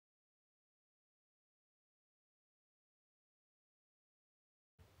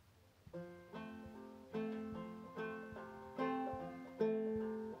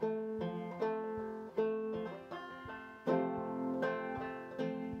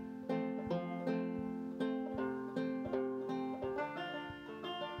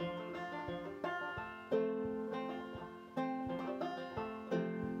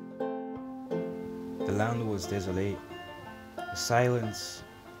land was desolate. The silence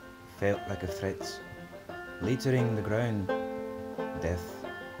felt like a threat, littering the ground, death,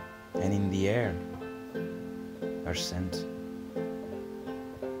 and in the air, her scent.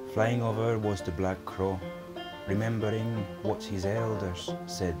 Flying over was the black crow, remembering what his elders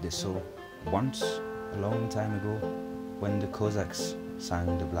said they saw once, a long time ago, when the Cossacks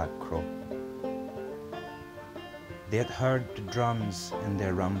sang the black crow. They had heard the drums and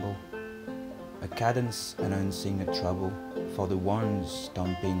their rumble, a cadence announcing a trouble for the ones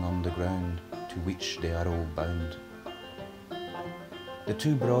stomping on the ground to which they are all bound. The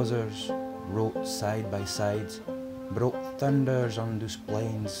two brothers rode side by side, brought thunders on those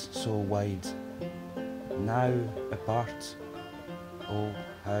plains so wide. Now apart, oh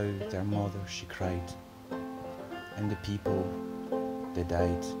how their mother she cried, and the people they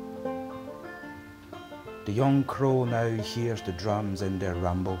died. The young crow now hears the drums and their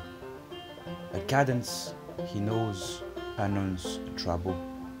rumble, a cadence he knows announce a trouble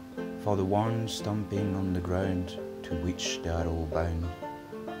for the ones stomping on the ground to which they are all bound.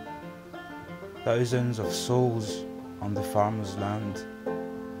 Thousands of souls on the farmer's land,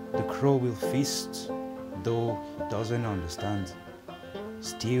 the crow will feast, though he doesn't understand.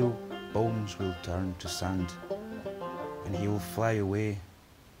 Still, bones will turn to sand, and he will fly away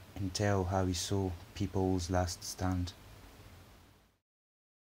and tell how he saw people's last stand.